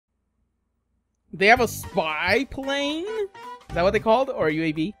They have a spy plane? Is that what they called? Or a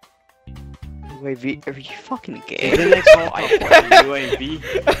UAV? UAV? Are you fucking gay? Isn't it called UAV?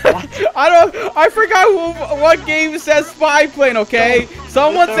 What? I forgot what game says spy plane, okay?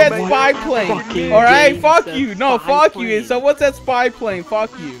 Someone said spy plane. Alright, fuck you. No, fuck you. Someone said spy plane.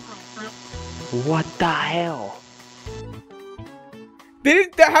 Fuck you. What the hell?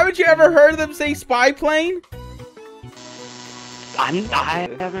 Haven't you ever heard them say spy plane? I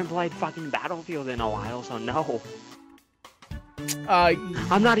haven't played fucking Battlefield in a while, so no.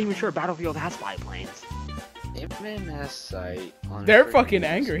 I'm not even sure Battlefield has spy planes. They're fucking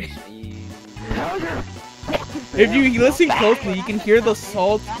angry. If you listen closely, you can hear the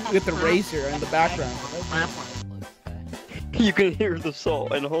salt with the razor in the background. You can hear the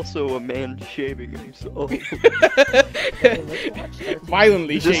salt and also a man shaving himself.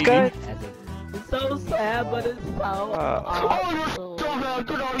 Violently shaving. Guy? It's so sad, but it's so awesome.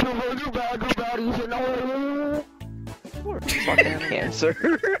 Fucking cancer.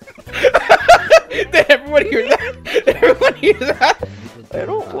 Did everyone hear that? Did everyone hear that? I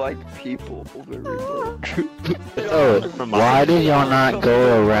don't like people very much. Oh, why did y'all not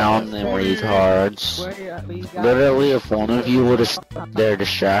go around them retards? Literally, if one of you would have stood there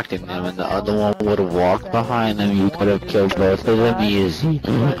distracting them and the other one would have walked behind them, you could have killed both of them easy.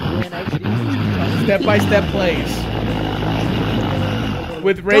 Step-by-step plays.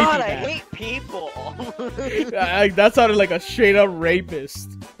 With raping. God, I hate people. That sounded like a straight-up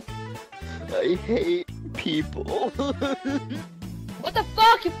rapist. I hate people. What the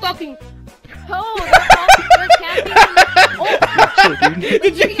fuck, you fucking... Oh, they're camping. Oh,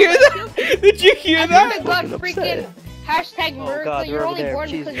 Did you hear that? Did you hear that? I got freaking hashtag murder, God, you're they're only over there. born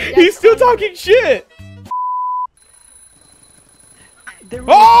because Jesus. you're He's still talking shit. There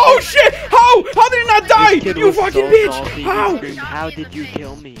Oh shit! How? How did he not die? This kid You was fucking so bitch! salty, How? he screamed, "How did you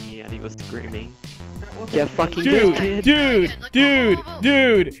kill me?" And he was screaming. Yeah, fucking Dude, kid.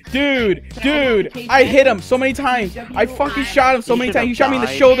 dude! I hit him so many times. I fucking shot him so many times. He shot me in the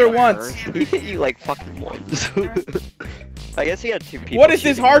shoulder once. He hit you like fucking once. I guess he had two people. What is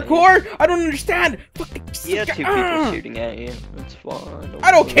this, shooting at you. hardcore? I don't understand. Fucking He had two people shooting at you. It's fine.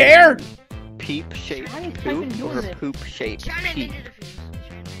 I don't care. Peep shaped Why are you poop typing or doing it? poop shaped peep?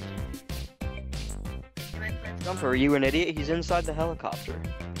 Jumper, are you an idiot? He's inside the helicopter.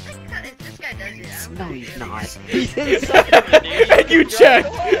 This guy does it. No, he's not. He's inside of it, dude. And you checked.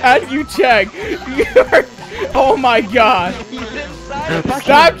 And you checked. Oh my god. He's inside of it.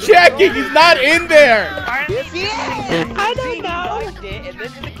 Stop checking. He's not in there. Yes, he is. I don't know. He knifed it, and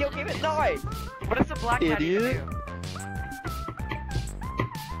then the kill came at 9. What does the black cat even Idiot. do?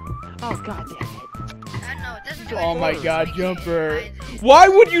 Oh god damn it. I don't know, it doesn't do Oh my anything. god, It's Jumper. like- Why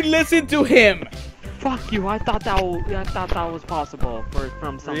would you listen to him? Fuck you! I thought that was possible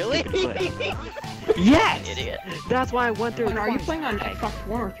from some Really? stupid clip. Yes. Idiot. That's why I went there. Are you twice. playing on Xbox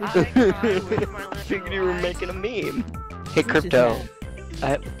One or 3? Figured you were making a meme. Hey, Crypto.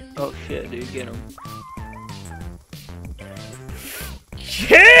 Oh shit, dude, get him.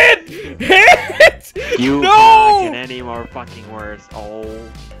 Hit! You No! cannot get any more fucking worse. Oh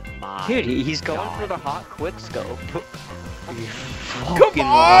my. Dude, he's going God. for the hot quick scope. Come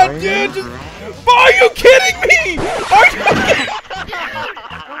on, dude! Just... Are you kidding me? Are you...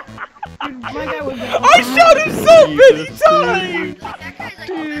 My guy was I shot him so many times!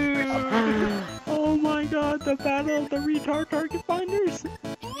 Oh my god, the battle of the retard target finders! Dude,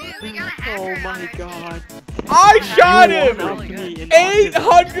 we gotta hack Oh her my number. god. I shot You him one-upped me in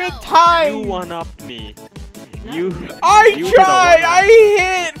 800 You times! one-upped me. You I you tried! did a I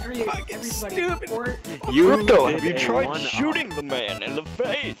hit! Fucking stupid! You Crypto, did have you a tried one-up. shooting the man in the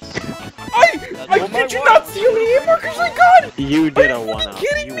face? Did you not see me aim markers I got? You did a one-up.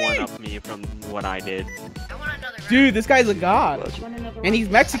 kidding You me? one-upped me from what I did. I want another round. Dude, this guy's a god. And he's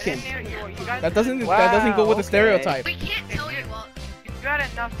Mexican. That doesn't go with the stereotype. We can't tell you what. You got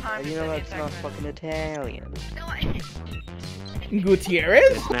enough time to You know send me a that's not text fucking Italian. No, I... Gutierrez?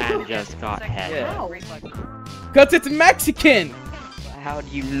 This man just got head. Yeah. Cause it's Mexican! How do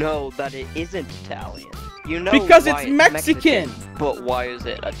you know that it isn't Italian? You know Because why it's Mexican. But why is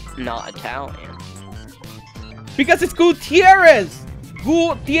it not Italian? Because it's Gutierrez!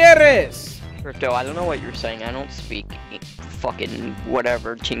 Gutierrez! Crypto, I don't know what you're saying. I don't speak fucking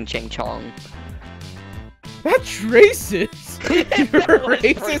whatever, ching ching chong. That's racist! You're That was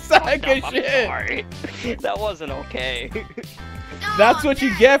racist pretty sack fucked of up, I'm shit! sorry. That wasn't okay. That's what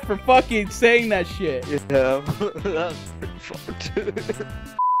you get for fucking saying that shit. Yeah, that was pretty fucked.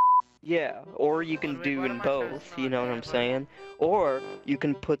 Yeah, or you can do in both, you know what I'm saying? Or you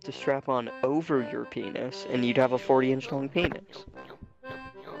can put the strap on over your penis and you'd have a 40-inch long penis.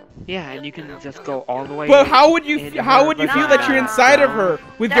 Yeah, and you can just go all the way. But how would you in feel that you're inside of her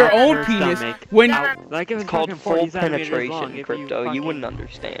with your own her penis stomach, when? like if It's it's called fucking full 40 centimeters long, penetration, if Crypto. You wouldn't fucking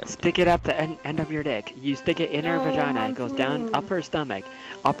understand. stick it up the end of your dick. You stick it in her vagina. It goes down up her stomach,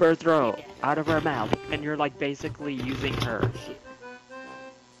 up her throat, out of her mouth, and you're like basically using her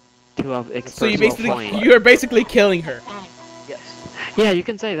to expert So point. you're basically killing her. Yes. Yeah, you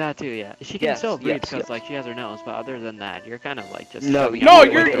can say that too. Yeah, she can Yes, still breathe yes, because yes. like she has her nose, but other than that, you're kind of like just No, shoving No,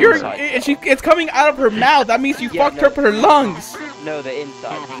 it with you're the inside. it's coming out of her mouth. That means you Yeah, fucked no. up her lungs. No, the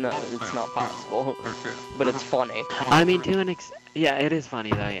inside. No, it's not possible. But it's funny. I mean, to an yeah, it is funny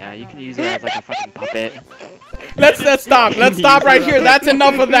though. Yeah, you can use it as like a fucking puppet. Let's stop. Let's stop right here. That's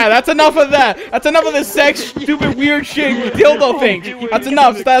enough of that. That's enough of that. That's enough of this sex, stupid, weird shit, dildo thing. That's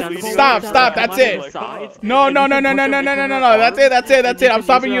enough. Stop. That's it. No. That's it. I'm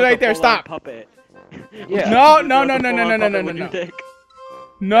stopping you right there. Stop. Yeah. No. Honestly,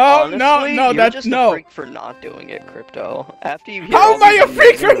 No. you're That's just no. a freak for not doing it, Crypto. After you hear How all am I a these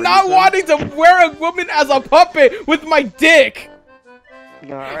freak for amazing not reasons- wanting to wear a woman as a puppet with my dick?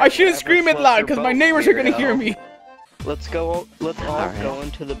 Alright, I shouldn't whatever scream it floats loud your because my boat, neighbors are gonna weirdo. hear me. Let's all Alright. go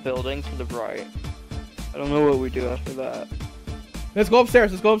into the building to the right. I don't know what we do after that. Let's go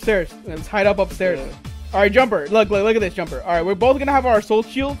upstairs. Let's hide up upstairs. Yeah. All right, Jumper. Look at this, Jumper. All right, we're both gonna have our soul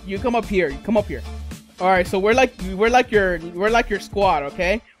shield. You come up here. All right, so we're like your squad,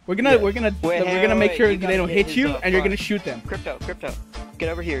 okay? We're gonna make sure You they gotta don't get hit his, you, and you're front. gonna shoot them. Crypto, get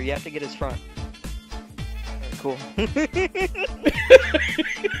over here. You have to get his front. Alright, cool.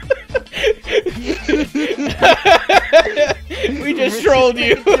 We just trolled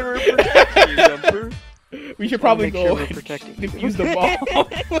you. We should probably Make sure go we're protecting you. defuse the ball.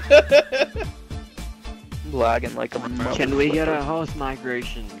 Lagging like a motherfucker. Can we get a host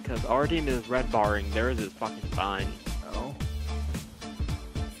migration? Because our team is red barring, theirs is fucking fine. Oh!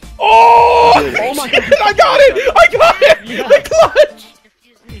 Oh my Shit, I got it! The clutch!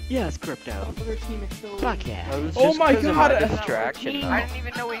 Yes, Crypto. Fuck yeah. That was Oh just my 'cause of God. my distraction. I didn't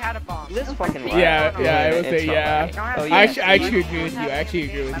even know we had a bomb. This fucking Yeah, lag. it was It's a not yeah. lagging. Oh, yeah. I actually agree with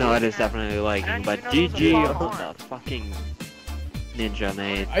you. No, it is definitely lagging, but GG on the fucking ninja,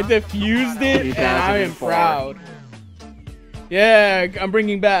 mate. I defused it, and I am 2004. proud. Yeah, I'm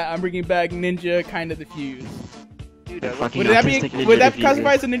bringing back Ninja kind of defuse. Dude, I Fucking Would that autistic ninja would that diffuser.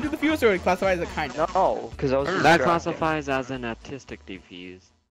 classify as a Ninja defuse, or would it classify as a kind of? No, because I was That distracted. classifies as an autistic defuse.